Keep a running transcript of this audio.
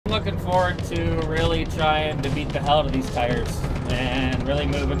looking forward to really trying to beat the hell out of these tires and really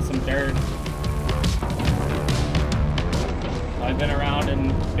moving some dirt. I've been around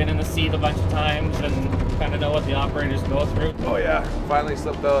and been in the seat a bunch of times and kind of know what the operators go through. Oh yeah, finally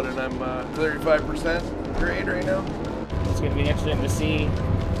slipped out and I'm 35% grade right now. It's going to be interesting to see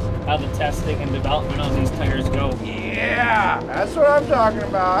how the testing and development on these tires go. Yeah, that's what I'm talking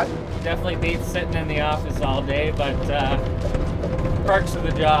about. Definitely beats sitting in the office all day, but perks of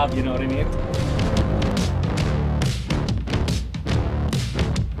the job, you know what I mean?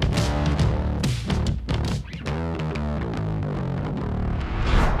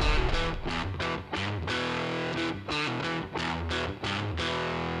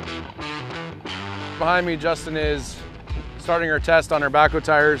 Behind me, Justin is starting our test on our backhoe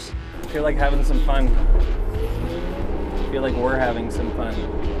tires. I feel like having some fun. I feel like we're having some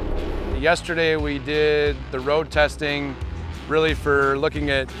fun. Yesterday we did the road testing really for looking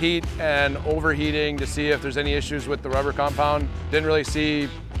at heat and overheating to see if there's any issues with the rubber compound. Didn't really see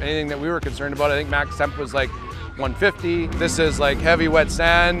anything that we were concerned about. I think max temp was like 150. This is like heavy wet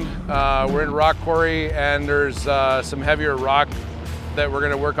sand. We're in rock quarry and there's some heavier rock that we're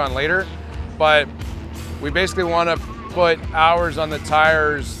gonna work on later. But we basically want to put hours on the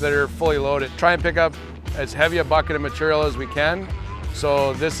tires that are fully loaded. Try and pick up as heavy a bucket of material as we can.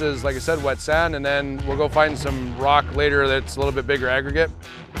 So this is, like I said, wet sand, and then we'll go find some rock later that's a little bit bigger aggregate.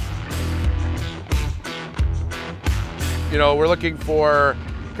 You know, we're looking for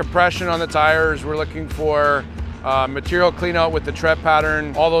compression on the tires. We're looking for material clean out with the tread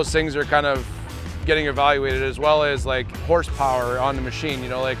pattern. All those things are kind of getting evaluated, as well as like horsepower on the machine. You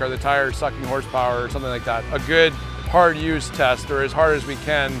know, like are the tires sucking horsepower or something like that. A good hard use test, or as hard as we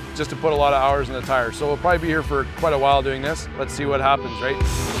can, just to put a lot of hours in the tires. So we'll probably be here for quite a while doing this. Let's see what happens, right?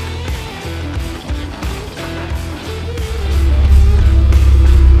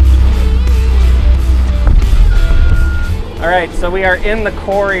 All right, so we are in the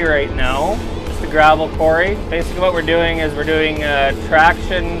quarry right now. It's the gravel quarry. Basically what we're doing is we're doing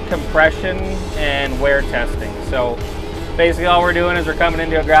traction, compression, and wear testing. So basically all we're doing is we're coming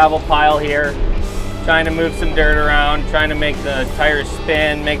into a gravel pile here, trying to move some dirt around, trying to make the tires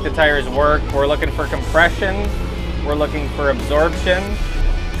spin, make the tires work. We're looking for compression, we're looking for absorption,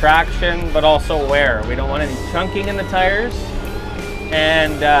 traction, but also wear. We don't want any chunking in the tires,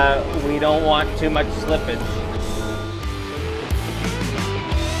 and we don't want too much slippage.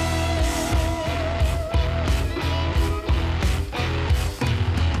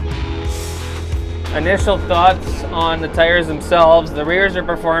 Initial thoughts on the tires themselves. The rears are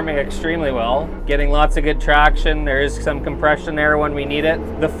performing extremely well, getting lots of good traction. There is some compression there when we need it.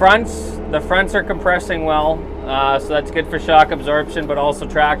 The fronts are compressing well, so that's good for shock absorption, but also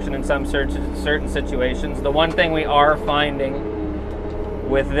traction in some certain situations. The one thing we are finding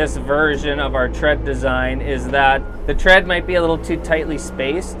with this version of our tread design is that the tread might be a little too tightly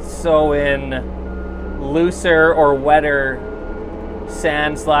spaced, so in looser or wetter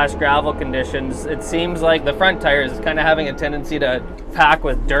sand/gravel conditions, it seems like the front tires is kind of having a tendency to pack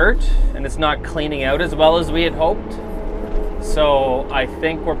with dirt, and it's not cleaning out as well as we had hoped. So I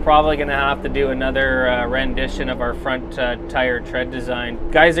think we're probably going to have to do another rendition of our front tire tread design.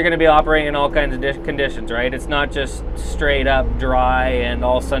 Guys are going to be operating in all kinds of conditions, right? It's not just straight up dry and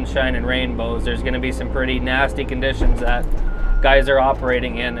all sunshine and rainbows. There's going to be some pretty nasty conditions that guys are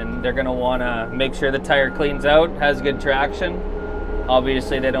operating in, and they're going to want to make sure the tire cleans out, has good traction.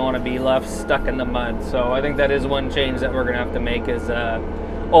 Obviously they don't want to be left stuck in the mud. So I think that is one change that we're going to have to make, is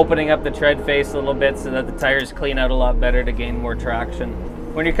opening up the tread face a little bit so that the tires clean out a lot better to gain more traction.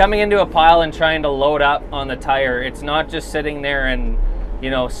 When you're coming into a pile and trying to load up on the tire, it's not just sitting there and, you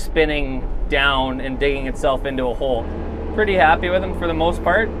know, spinning down and digging itself into a hole. Pretty happy with them for the most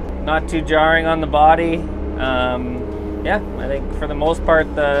part. Not too jarring on the body. Yeah, I think for the most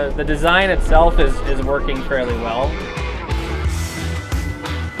part the design itself is working fairly well.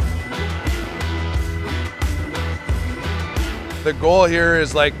 The goal here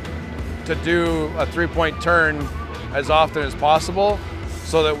is like to do a 3-point turn as often as possible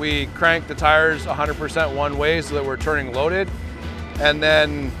so that we crank the tires 100% one way so that we're turning loaded, and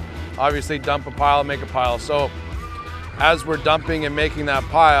then obviously dump a pile, make a pile. So as we're dumping and making that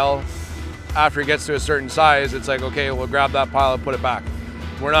pile, after it gets to a certain size, it's like, okay, we'll grab that pile and put it back.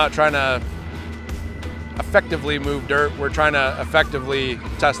 We're not trying to effectively move dirt, we're trying to effectively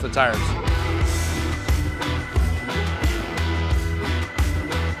test the tires.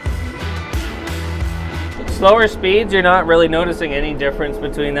 Slower speeds, you're not really noticing any difference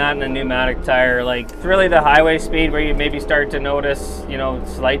between that and a pneumatic tire. Like, it's really the highway speed where you maybe start to notice, you know,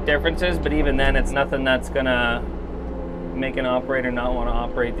 slight differences, but even then it's nothing that's gonna make an operator not want to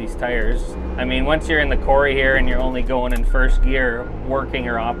operate these tires. I mean, once you're in the quarry here and you're only going in first gear, working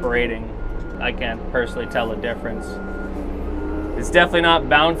or operating, I can't personally tell the difference. It's definitely not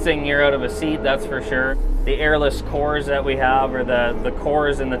bouncing you out of a seat, that's for sure. The airless cores that we have, or the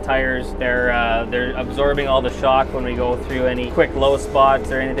cores in the tires, they're absorbing all the shock when we go through any quick low spots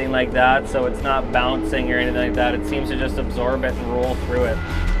or anything like that, so it's not bouncing or anything like that. It seems to just absorb it and roll through it.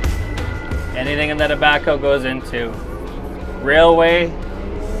 Anything that a backhoe goes into, railway,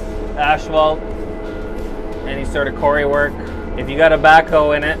 asphalt, any sort of quarry work, if you got a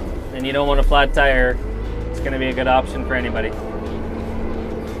backhoe in it and you don't want a flat tire, it's going to be a good option for anybody.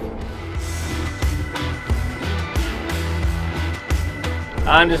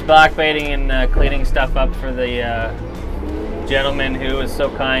 I'm just black baiting and cleaning stuff up for the gentleman who was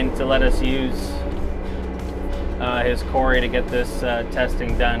so kind to let us use his quarry to get this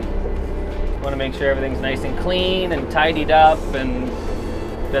testing done. Want to make sure everything's nice and clean and tidied up and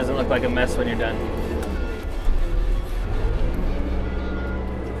doesn't look like a mess when you're done.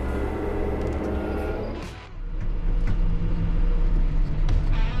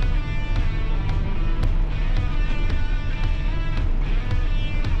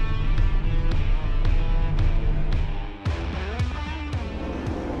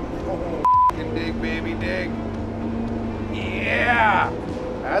 Dig, baby, dig. Yeah!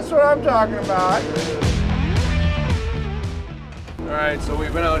 That's what I'm talking about. All right, so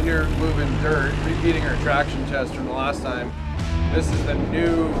we've been out here moving dirt, repeating our traction test from the last time. This is the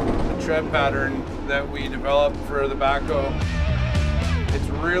new tread pattern that we developed for the backhoe. It's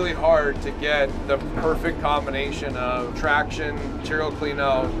really hard to get the perfect combination of traction, material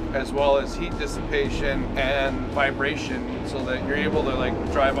cleanout, as well as heat dissipation and vibration so that you're able to like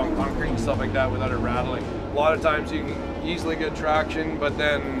drive on concrete and stuff like that without it rattling. A lot of times you can easily get traction, but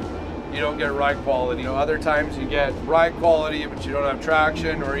then you don't get ride quality. You know, other times you get ride quality, but you don't have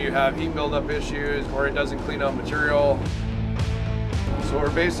traction, or you have heat buildup issues, or it doesn't clean out material. So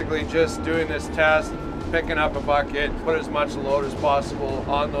we're basically just doing this test, picking up a bucket, put as much load as possible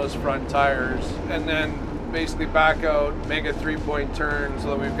on those front tires, and then basically back out, make a 3-point turn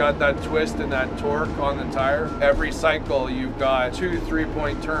so that we've got that twist and that torque on the tire. Every cycle you've got 2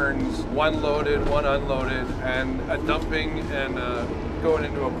 3-point turns, one loaded, one unloaded, and a dumping and going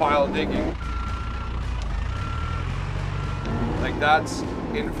into a pile digging. Like that's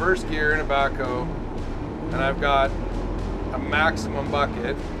in first gear in a backhoe, and I've got a maximum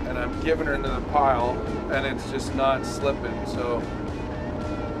bucket and I'm giving her into the pile and it's just not slipping. So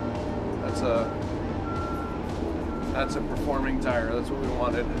that's a performing tire. That's what we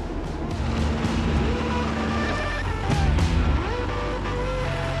wanted.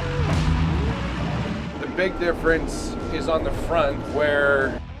 The big difference is on the front,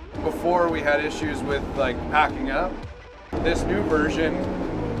 where before we had issues with like packing up. This new version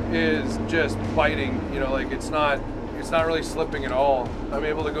is just biting, you know, like it's not really slipping at all. I'm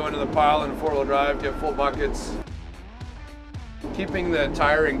able to go into the pile in 4-wheel drive, get full buckets. Keeping the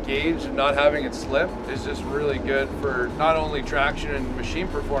tire engaged and not having it slip is just really good for not only traction and machine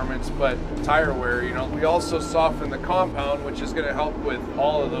performance, but tire wear. You know, we also soften the compound, which is going to help with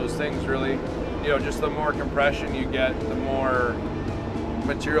all of those things really. You know, just the more compression you get, the more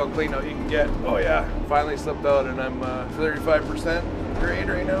material cleanout you can get. Oh yeah, finally slipped out and I'm 35% grade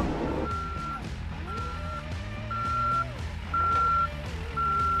right now.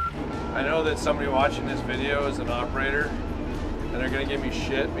 I know that somebody watching this video is an operator and they're gonna give me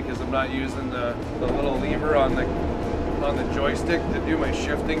shit because I'm not using the little lever on the joystick to do my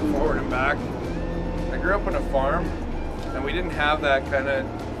shifting forward and back. I grew up on a farm and we didn't have that kind of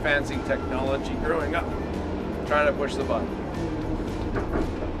fancy technology growing up. I'm trying to push the button.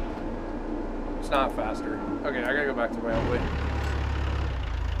 It's not faster. Okay, I gotta go back to my old way.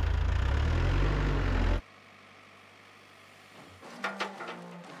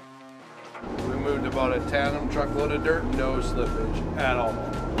 About a tandem truckload of dirt, no slippage at all.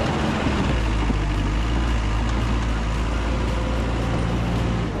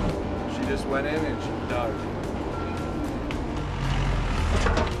 She just went in and she dug.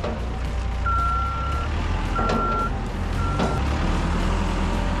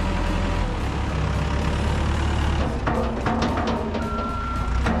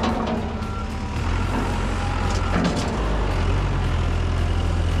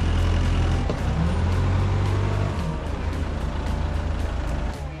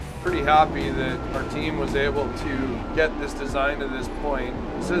 Pretty happy that our team was able to get this design to this point.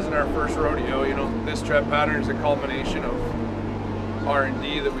 This isn't our first rodeo, you know, this tread pattern is a culmination of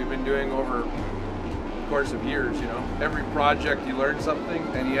R&D that we've been doing over course of years, you know. Every project you learn something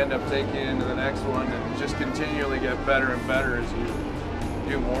and you end up taking it into the next one and just continually get better and better as you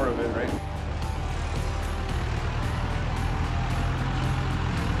do more of it, right?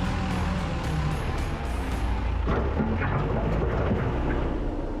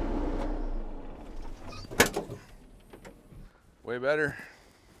 Way better.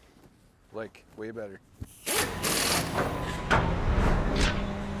 Like, way better.